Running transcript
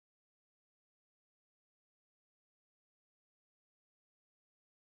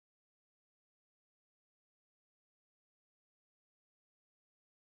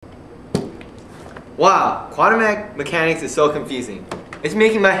Wow, quantum mechanics is so confusing. It's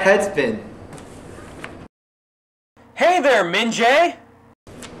making my head spin. Hey there, Minjae!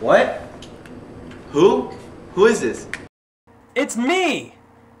 What? Who? Who is this? It's me!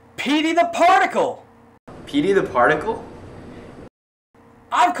 Petey the Particle! Petey the Particle?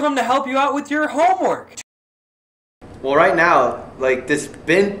 I've come to help you out with your homework! Well, right now, like this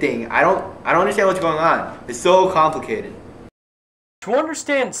spin thing, I don't understand what's going on. It's so complicated. To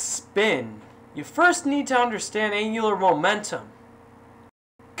understand spin, you first need to understand angular momentum.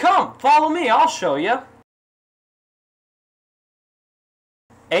 Come, follow me, I'll show you.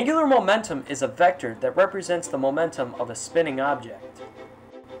 Angular momentum is a vector that represents the momentum of a spinning object.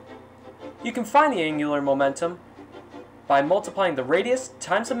 You can find the angular momentum by multiplying the radius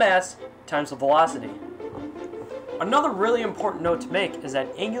times the mass times the velocity. Another really important note to make is that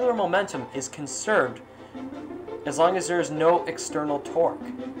angular momentum is conserved as long as there is no external torque.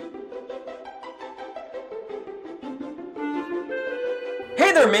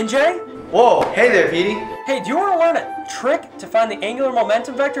 Hey there, Minjae! Whoa, hey there, Petey. Hey, do you want to learn a trick to find the angular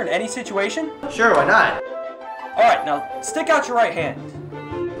momentum vector in any situation? Sure, why not? Alright, now stick out your right hand.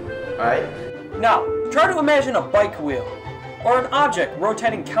 Alright. Now, try to imagine a bike wheel, or an object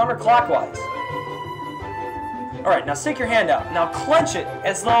rotating counterclockwise. Alright, now stick your hand out. Now clench it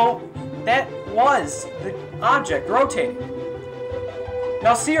as though that was the object rotating.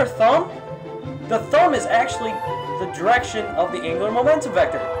 Now see your thumb? The thumb is actually the direction of the angular momentum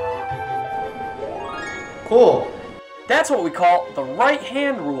vector. Cool. That's what we call the right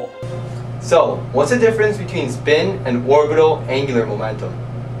hand rule. So, what's the difference between spin and orbital angular momentum?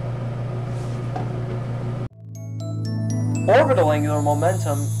 Orbital angular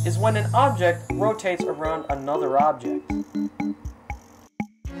momentum is when an object rotates around another object.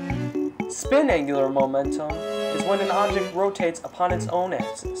 Spin angular momentum is when an object rotates upon its own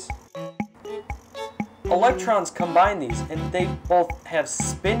axis. Electrons combine these and they both have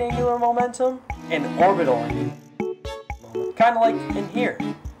spin angular momentum and orbital angular momentum, kind of like in here.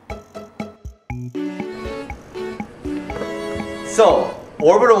 So,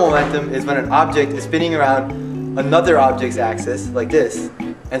 orbital momentum is when an object is spinning around another object's axis, like this,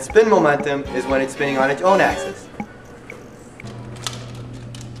 and spin momentum is when it's spinning on its own axis.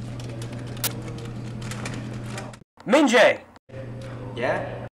 Minjae!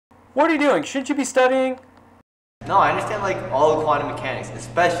 Yeah? What are you doing? Shouldn't you be studying? No, I understand like all the quantum mechanics,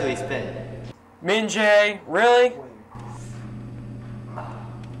 especially spin. Minjae, really?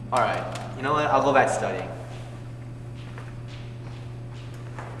 Alright, you know what? I'll go back to studying.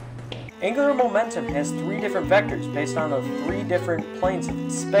 Angular momentum has three different vectors based on the three different planes of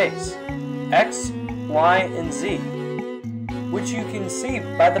space, x, y, and z, which you can see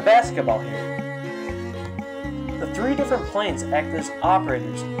by the basketball here. The three different planes act as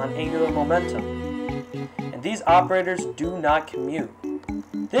operators on angular momentum, and these operators do not commute.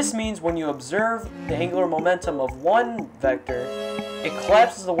 This means when you observe the angular momentum of one vector, it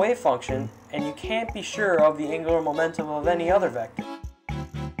collapses the wave function, and you can't be sure of the angular momentum of any other vector.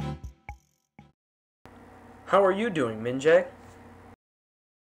 How are you doing, Minjae?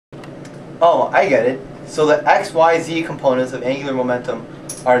 Oh, I get it. So the x, y, z components of angular momentum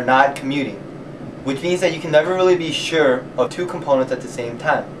are not commuting, which means that you can never really be sure of two components at the same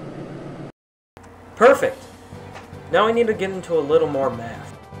time. Perfect! Now I need to get into a little more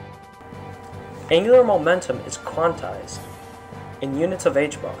math. Angular momentum is quantized in units of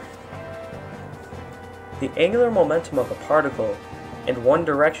h-bar. The angular momentum of a particle in one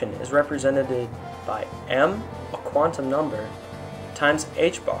direction is represented by m, a quantum number, times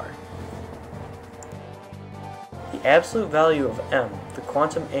h-bar. The absolute value of m, the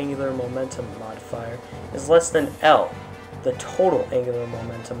quantum angular momentum modifier, is less than L, the total angular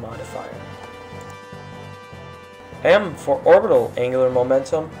momentum modifier. M for orbital angular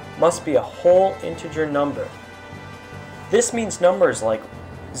momentum must be a whole integer number. This means numbers like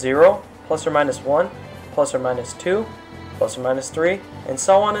 0, plus or minus 1, plus or minus 2, plus or minus 3, and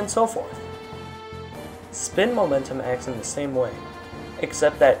so on and so forth. Spin momentum acts in the same way,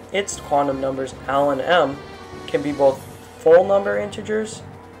 except that its quantum numbers L and M can be both full number integers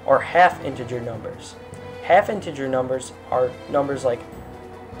or half integer numbers. Half integer numbers are numbers like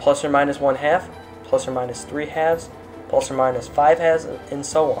plus or minus 1 half, plus or minus 3 halves, plus or minus 5 halves, and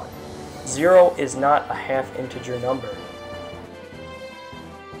so on. 0 is not a half integer number.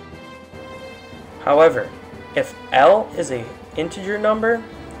 However, if L is an integer number,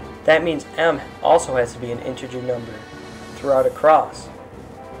 that means M also has to be an integer number throughout across.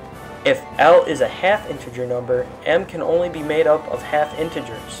 If L is a half integer number, M can only be made up of half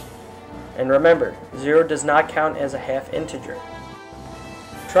integers. And remember, 0 does not count as a half integer.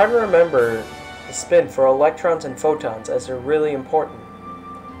 Try to remember the spin for electrons and photons, as they're really important.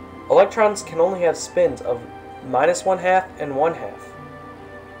 Electrons can only have spins of -1/2 and 1/2.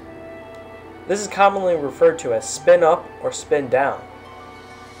 This is commonly referred to as spin up or spin down.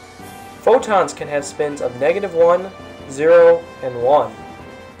 Photons can have spins of -1, 0, and 1.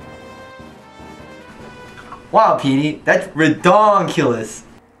 Wow, Petey, that's redonkulous.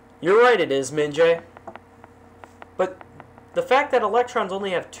 You're right, it is, Minjae. But the fact that electrons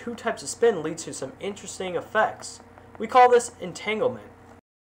only have 2 types of spin leads to some interesting effects. We call this entanglement.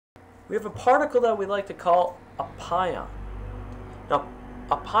 We have a particle that we like to call a pion. Now,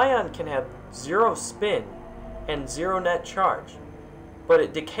 a pion can have 0 spin and 0 net charge, but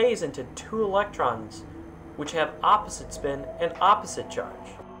it decays into 2 electrons which have opposite spin and opposite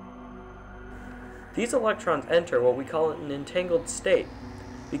charge. These electrons enter what we call an entangled state.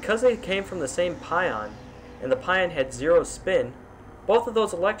 Because they came from the same pion, and the pion had 0 spin, both of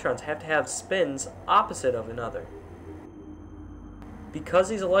those electrons have to have spins opposite of another. Because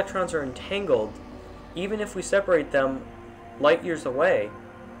these electrons are entangled, even if we separate them light years away,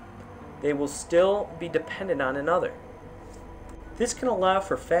 they will still be dependent on another. This can allow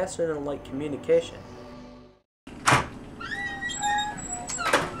for faster than light communication.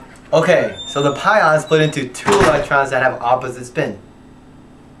 Okay, so the pion is split into 2 electrons that have opposite spin.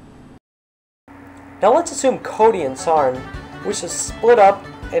 Now let's assume Cody and Saurin wish to split up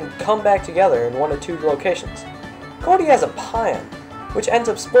and come back together in 1 of 2 locations. Cody has a pion, which ends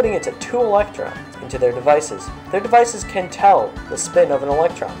up splitting into 2 electrons into their devices. Their devices can tell the spin of an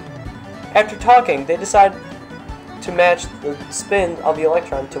electron. After talking, they decide to match the spin of the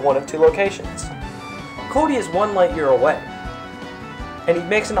electron to 1 of 2 locations. Cody is 1 light year away, and he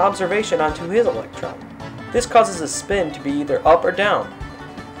makes an observation onto his electron. This causes the spin to be either up or down.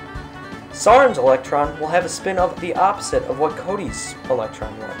 Saurin's electron will have a spin of the opposite of what Cody's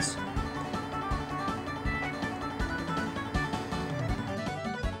electron was.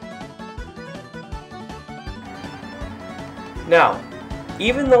 Now,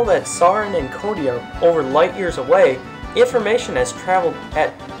 even though that Saurin and Cody are over light years away, information has traveled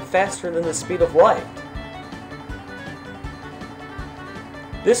at faster than the speed of light.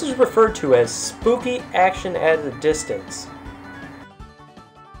 This is referred to as spooky action at a distance.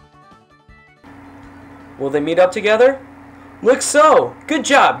 Will they meet up together? Looks so! Good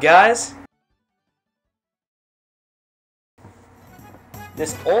job, guys!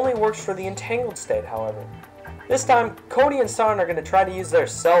 This only works for the entangled state, however. This time, Cody and Saurin are going to try to use their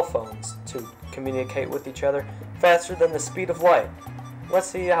cell phones to communicate with each other faster than the speed of light. Let's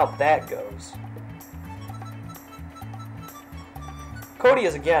see how that goes. Cody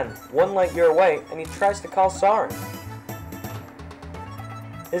is again 1 light year away, and he tries to call Saurin.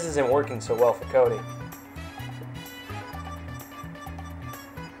 This isn't working so well for Cody.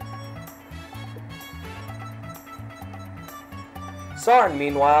 Saurin,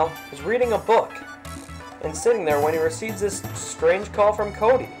 meanwhile, is reading a book and sitting there when he receives this strange call from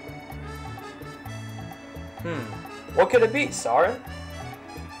Cody. What could it be, Saurin?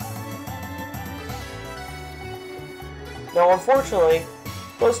 Now, unfortunately,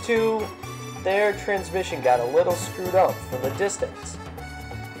 those two, their transmission got a little screwed up from the distance.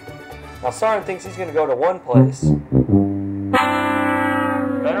 Now, Saurin thinks he's going to go to one place.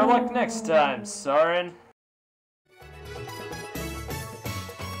 Better luck next time, Saurin.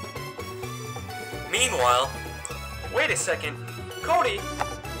 Meanwhile, wait a second. Cody,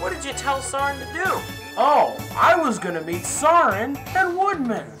 what did you tell Saurin to do? Oh, I was gonna meet Saurin at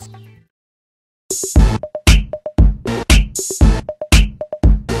Woodman's.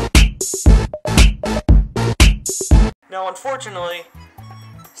 Now, unfortunately,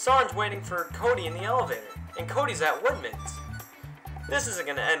 Saurin's waiting for Cody in the elevator, and Cody's at Woodman's. This isn't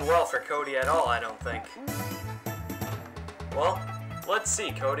going to end well for Cody at all, I don't think. Well, let's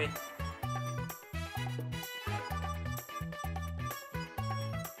see, Cody.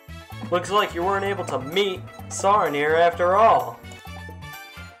 Looks like you weren't able to meet Saurin here after all.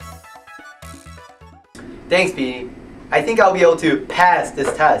 Thanks, Petey. I think I'll be able to pass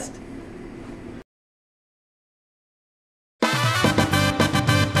this test.